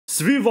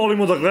Svi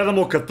volimo da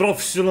gledamo kad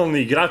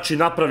profesionalni igrači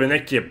naprave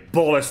neke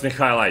bolesne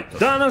highlighte.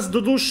 Danas,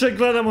 do duše,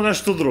 gledamo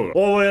nešto drugo.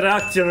 Ovo je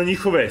reakcija na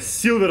njihove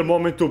silver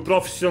momente u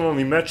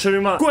profesionalnim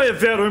mečevima, koje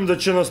verujem da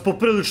će nas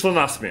poprilično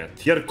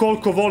nasmijati. Jer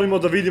koliko volimo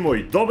da vidimo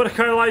i dobar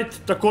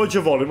highlight,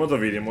 također volimo da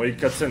vidimo i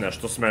kad se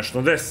nešto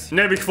smešno desi.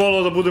 Ne bih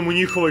volao da budem u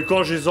njihovoj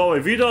koži za ovaj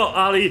video,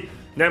 ali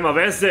nema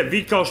veze,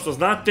 vi kao što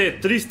znate,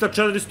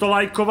 300-400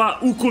 lajkova,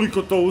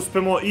 ukoliko to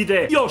uspemo,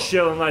 ide još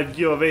jedan live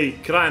giveaway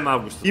krajem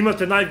avgusta.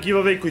 Imate live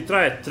giveaway koji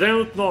traje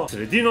trenutno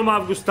sredinom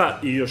avgusta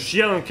i još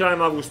jedan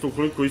krajem avgusta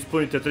ukoliko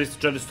ispunite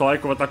 300-400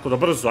 lajkova, tako da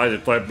brzo, ajde,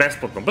 to je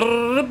besplatno.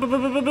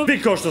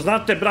 Vi kao što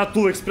znate, brat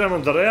uvek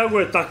spreman da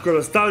reaguje, tako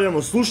da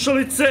stavljamo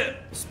slušalice,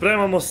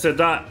 spremamo se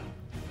da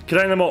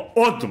krenemo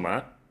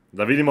odmah,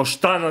 da vidimo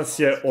šta nas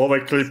je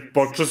ovaj klip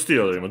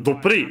počastio, da vidimo.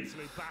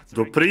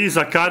 Dupri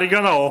za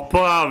Karigana,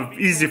 opa,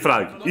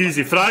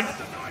 easy frag,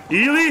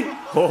 ili,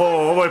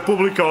 ovo je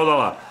publika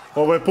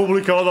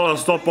odala,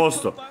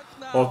 100%.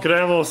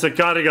 Okrenuo se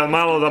Karigan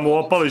malo da mu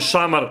opali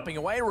šamar.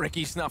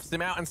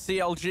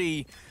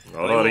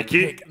 Dobro,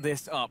 Riki.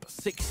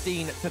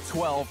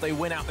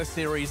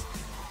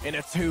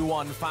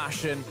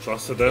 Šta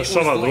se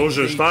dešava,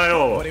 druže, šta je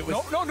ovo?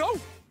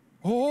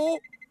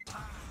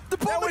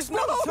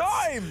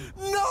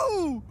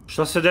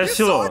 Šta se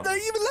desilo?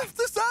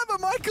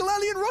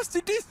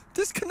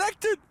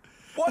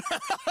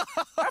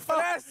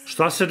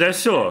 Šta se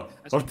desilo?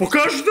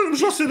 Pokažite nam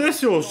šta se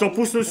desilo, što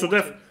opustili su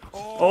def...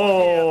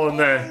 O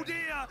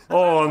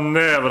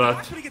ne, vrat.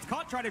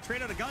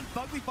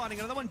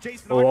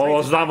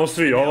 Ovo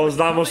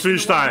znamo svi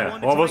šta je.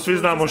 Ovo svi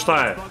znamo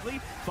šta je.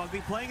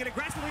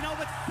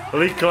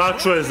 Lik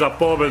klačuje za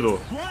pobedu.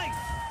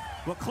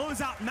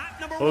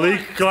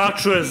 Lik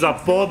klačuje za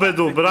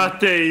pobedu,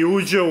 brate, i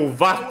uđe u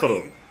vatru.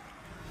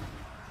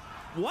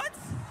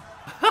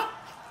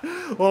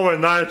 Ovo je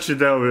najjači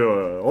deo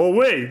bio. Oh,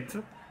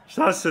 wait!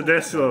 Šta se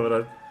desilo,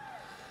 brate?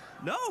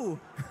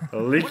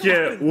 Lik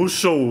je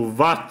ušao u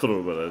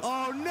vatru, brate.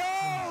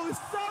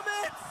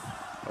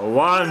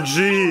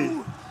 1G!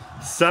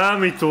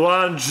 Summit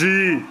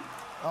 1G!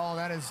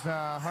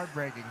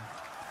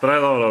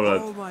 Predobro,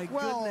 brate.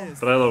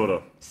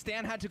 Predobro.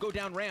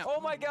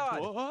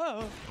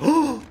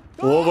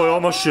 Ovo je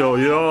omašio,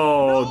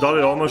 jao, da li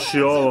je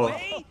omašio ovo?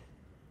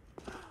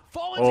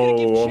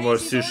 Ovo je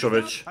sišao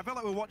već.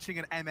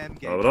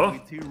 Dobro.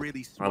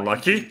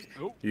 Unlucky.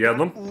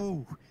 Jednom.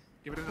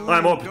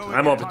 Ajmo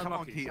opet.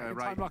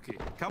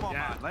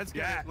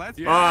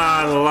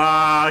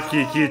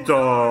 Unlucky, Kito.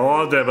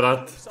 Ode,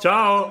 brat.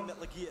 Ćao.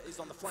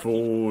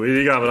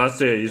 Vidi ga,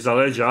 brate, iza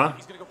leđa.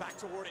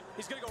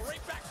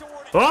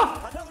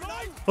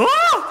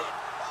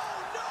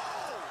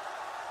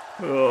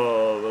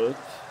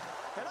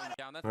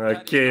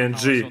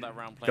 KNG,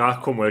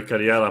 kako mu je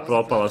karijera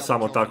propala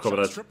samo tako,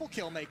 brat.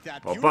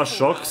 Opa,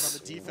 šoks.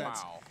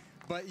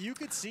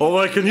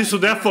 Ovo je kad nisu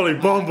defali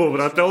bombu,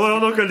 brate, ovo je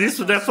ono kad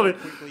nisu defali...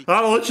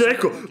 A, ovo će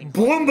neko,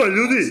 bomba,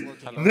 ljudi!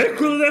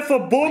 Neko da defa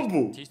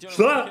bombu!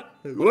 Šta?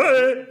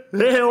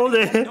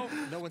 Ovdje,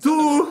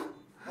 tu!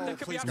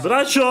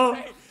 Braćo!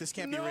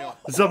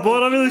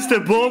 Zaboravili ste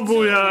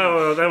bombu, ja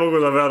ne mogu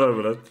da verujem,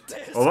 brat.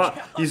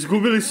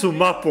 Izgubili su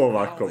mapu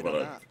ovako,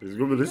 brat.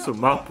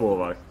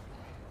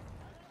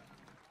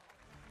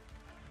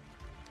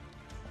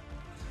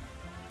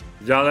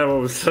 Ja ne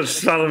mogu,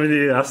 stvarno mi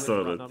nije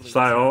jasno, brat.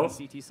 Šta je ovo?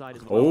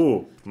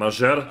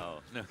 Mažer.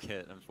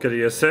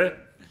 Krije se.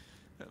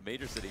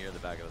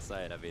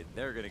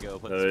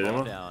 Da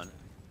vidimo.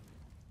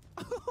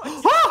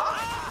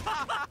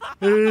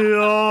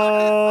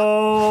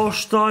 Jao,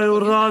 šta je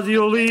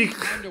uradio lik?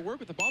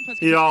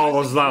 Ja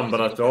ovo znam,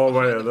 brate,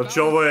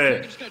 ovo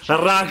je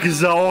rak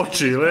za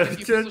oči.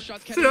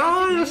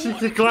 Još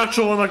ih je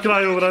klačovo na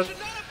kraju, brate.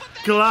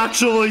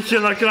 Klačovo ih je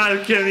na kraju,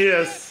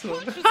 Kenny S.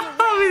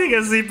 Vidi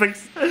ga Zipex.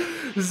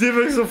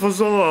 Zipex u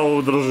fazonu,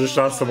 ovo druži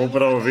šta sam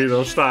upravo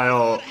vidio, šta je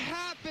ovo?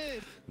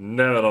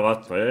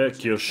 Neverovatno,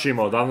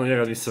 Kiyoshima, odavno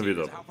njega nisam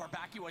vidio.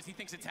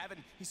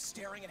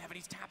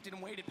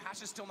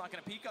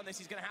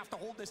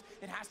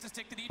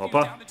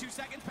 Opa.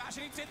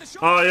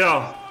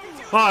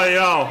 Aj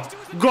jao.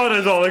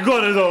 Gore dole.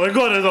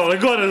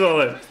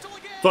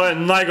 To je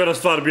najgora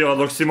stvar bila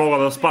dok si mogla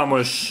da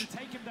spamuješ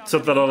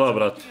CTRL,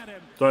 brat.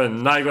 To je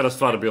najgora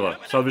stvar bila.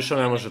 Sad više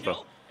ne može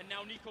to.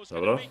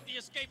 Dobro.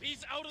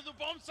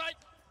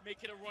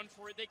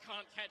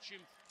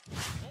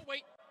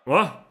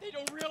 Va?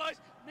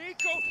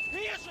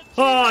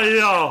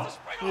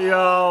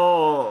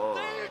 Jao.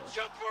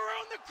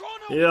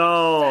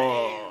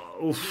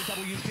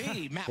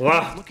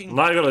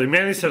 Najgore, i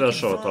meni se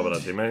dešava to,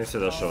 brate,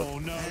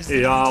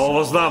 Ja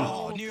ovo znam.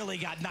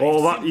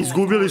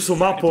 Izgubili su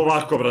mapu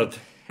ovako, brate.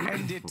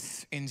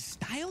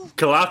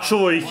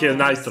 Klačovo ih je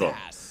Nitro.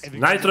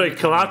 Nitro je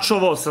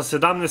klačovo sa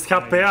 17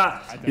 HP-a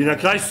i na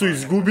kraju su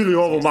izgubili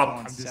ovu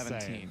mapu.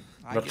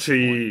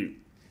 Znači...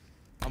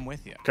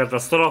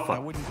 katastrofa.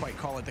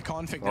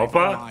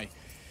 Opa.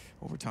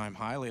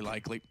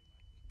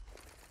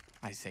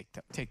 1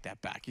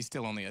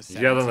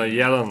 na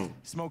 1.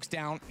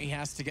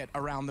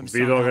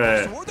 Vidio ga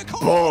je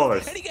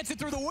bolest.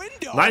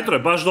 Nitro je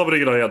baš dobro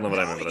igrao jedno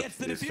vreme, brate.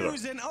 Iskreno.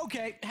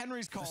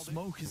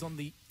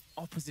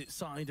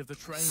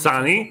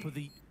 Sunny.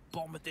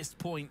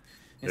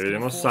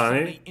 Vidimo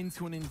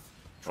Sunny.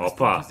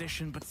 Opa.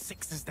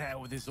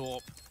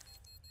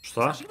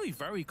 Šta?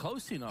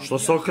 Što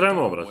se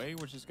okrenuo, brate?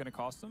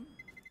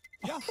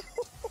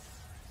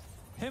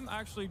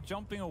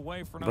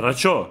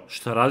 Braćo,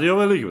 šta radi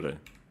ovaj lig, bre?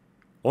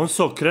 On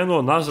se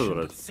okrenuo nazad,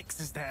 brate.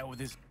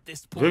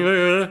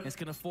 Gledaj.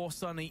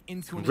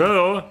 Gledaj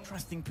ovo.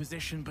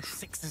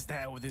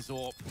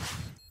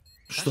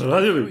 Šta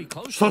radi li?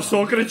 Šta se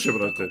okreće,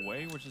 brate?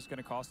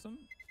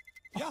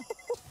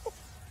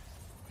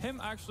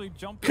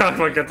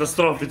 Kakva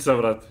katastrofica,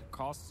 brate.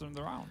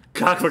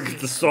 Kakva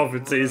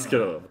katastrofica,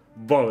 iskreno.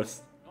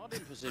 Bolest.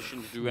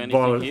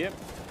 Bolest.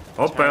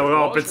 Opa, evo ga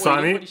opet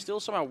Sunny.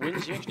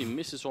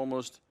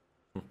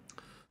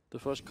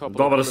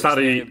 Dobar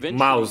stari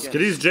mouse.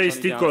 Chris J,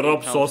 Stiko,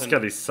 Robs,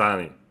 Oscar i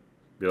Sunny.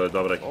 Bilo je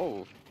dobro.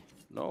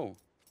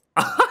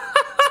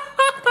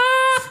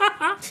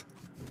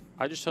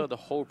 I just heard the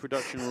whole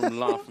production room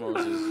laugh,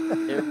 Moses.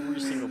 Every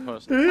single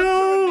person.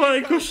 Jao,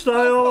 majko,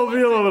 šta je ovo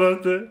bilo,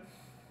 brate?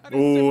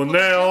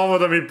 Ne ovo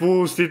da mi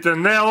pustite,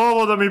 ne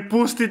ovo da mi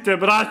pustite,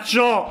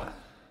 braćo!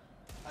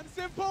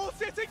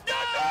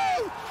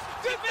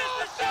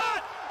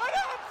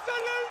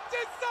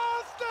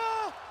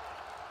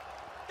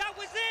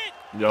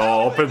 Jo,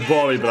 opet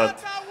boli,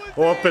 brat.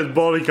 Opet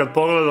boli, kad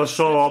pogledaš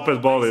ovo, opet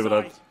boli,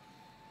 brat.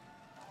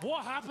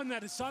 What happened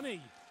there to Sunny?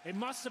 It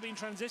must have been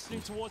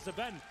transitioning towards the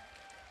bend.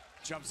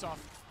 Jumps off.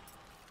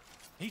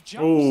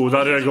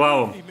 Udario je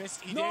glavom.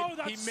 No,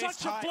 that's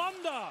such a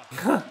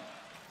blunder.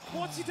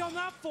 What's he done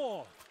that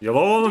for? Jel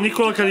ovo ono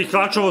Nikola kad ih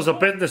klačavo za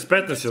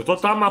 15-15, jel to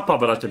ta mapa,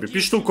 brate?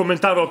 Pišite u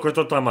komentaru ako je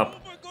to ta mapa.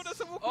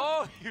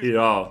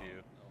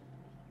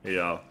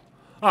 Jao.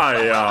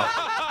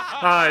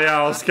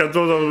 Oskar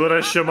Dudov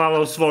rešio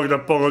malo svog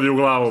da pogodi u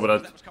glavu,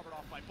 brate.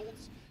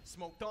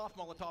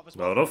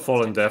 Dobro,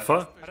 Fallen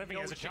Defa.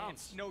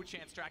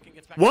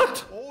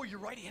 What?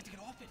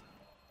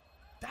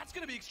 That's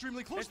going to be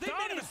extremely close. They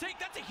made a mistake.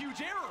 That's a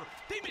huge error.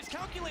 They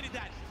miscalculated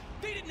that.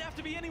 They didn't have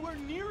to be anywhere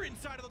near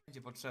inside of the...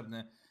 Będzie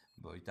potrzebny,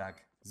 bo i tak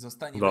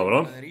zostanie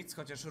Ritz,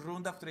 chociaż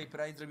runda, w której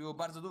Pride zrobiło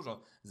bardzo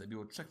dużo.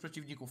 Zabiło 3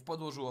 przeciwników,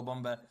 podłożyło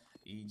bombę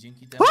i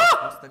dzięki temu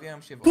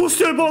postawiają się w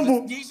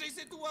korzystniejszej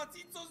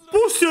sytuacji. Co zrobić?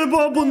 Pustio je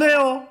bombu,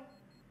 Neo!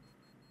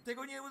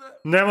 Tego nie uda...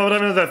 Nema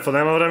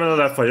vremena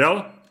defa,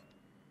 jel?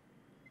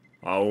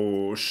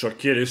 Au,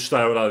 Šokiris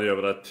šta je uradio,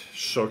 brate?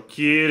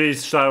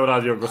 Šokiris šta je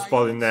uradio,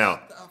 gospodin Neo?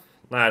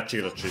 Najjači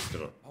igrač,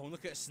 iskreno.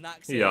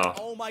 Ja.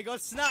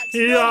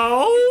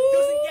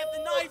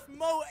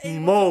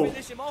 Mo.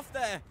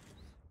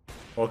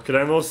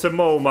 Okrenuo se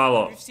Mo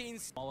malo.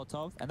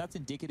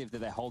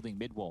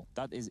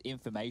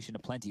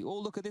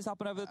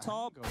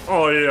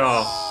 O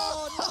ja.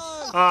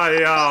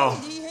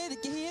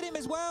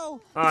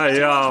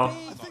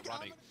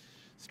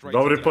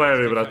 Dobri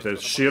playevi, brate.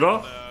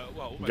 Shiro.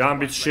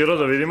 Gambit Shiro,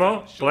 da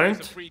vidimo.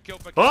 Plant.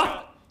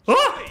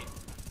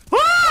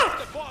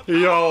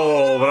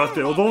 Jao,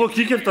 brate, od ovog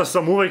Kickerta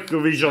sam uvek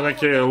viđao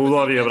neke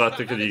ludorije,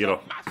 brate, kad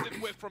igrao.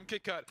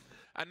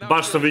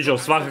 Baš sam viđao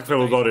svakakve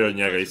ludorije od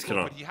njega,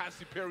 iskreno.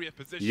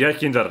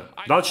 Jekinder,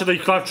 da li će da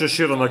ih klačuje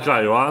Shiro na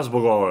kraju, a?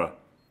 Zbog ovoga.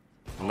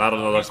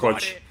 Naravno da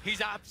hoće.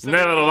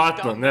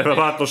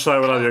 Neverovatno šta je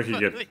uradio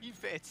Kicker.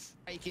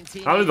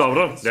 Ali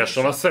dobro,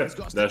 dešava se.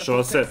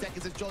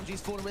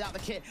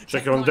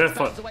 Čekaj, on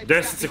defa.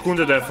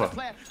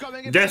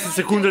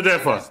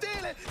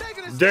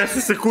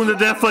 10 sekunde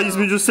defa,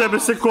 između sebe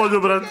se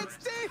kolju, brat.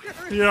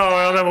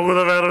 Ja ne mogu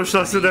da verujem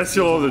šta se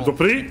desilo ovdje.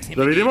 Dopri,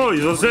 da vidimo,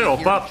 izlaze,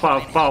 opa,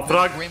 pao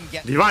frag.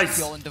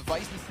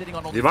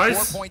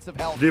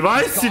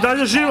 Device i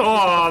dalje živ.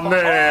 O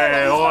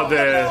ne,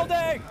 ode.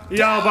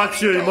 Ja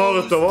bacio i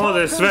molotov,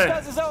 ode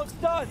sve.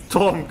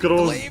 Tom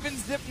Cruise.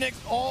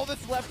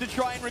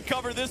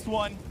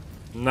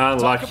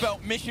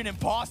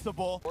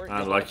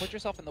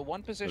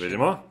 Unlucky.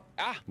 Vidimo.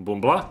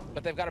 Bumbla.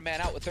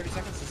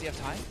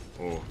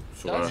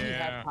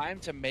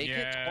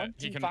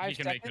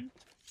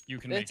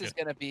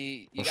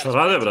 Šta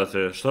rade,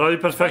 brate? Šta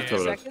radi perfekto,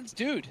 brate?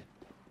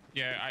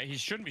 Yeah, he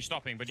shouldn't be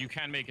stopping, but you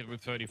can make it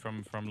with 30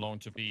 from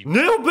long to be.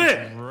 Neo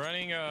be!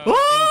 Running into the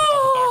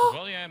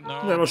well, yeah,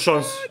 no. Nema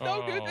šanse.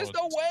 No, dude, there's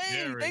no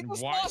way! They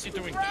just lost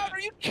the round,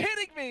 are you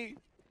kidding me?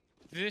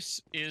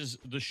 This is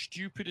the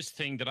stupidest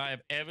thing that I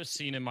have ever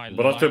seen in my life.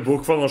 Brate,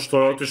 bukvalno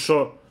što je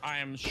otišao...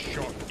 I am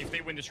shocked. If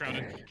they win this round...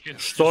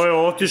 Što je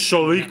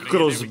otišao lik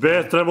kroz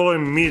B, trebalo je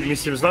mid.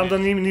 Mislim, znam da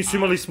nisu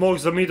imali smog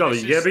za mid,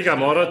 ali jebi ga,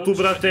 mora tu,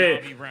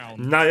 brate,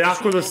 na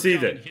jako da se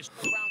ide.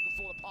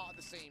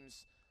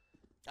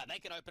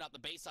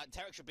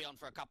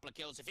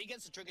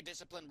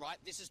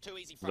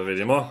 Da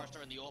vidimo.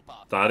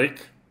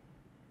 Tarik.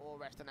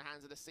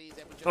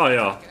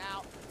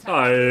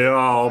 Aj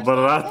jao,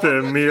 brate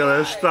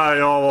mile, šta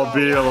je ovo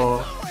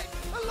bilo?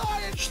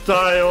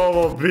 Šta je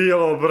ovo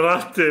bilo,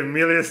 brate?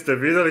 Mili, jeste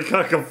videli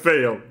kakav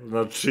fail?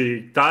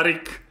 Znači,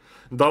 Tarik,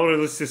 dobro je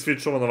da si se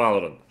switchova na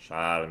Valorant.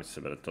 Šalim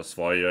se, brate,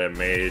 osvojio je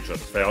Major,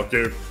 sve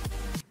okej.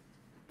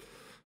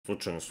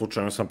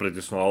 Slučajno sam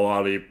pritisnuo ovo,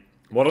 ali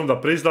moram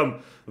da priznam,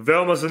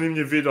 veoma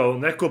zanimljiv video.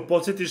 Neko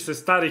podsjetiš se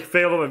starih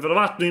failove,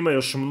 verovatno ima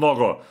još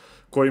mnogo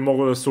koji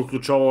mogu da se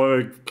uključe. Ovo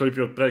je klip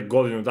od pre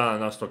godinu dana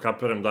nastao,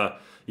 kapiram da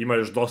ima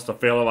još dosta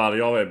failova,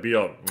 ali ovo je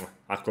bio,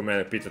 ako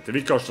mene pitate.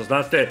 Vi kao što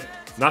znate,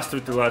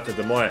 nastavite gledate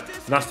da moje,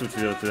 nastavite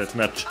gledate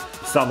deathmatch,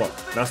 samo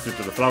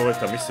nastavite da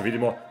fragujete, a mi se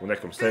vidimo u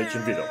nekom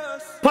sljedećem videu.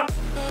 Pa!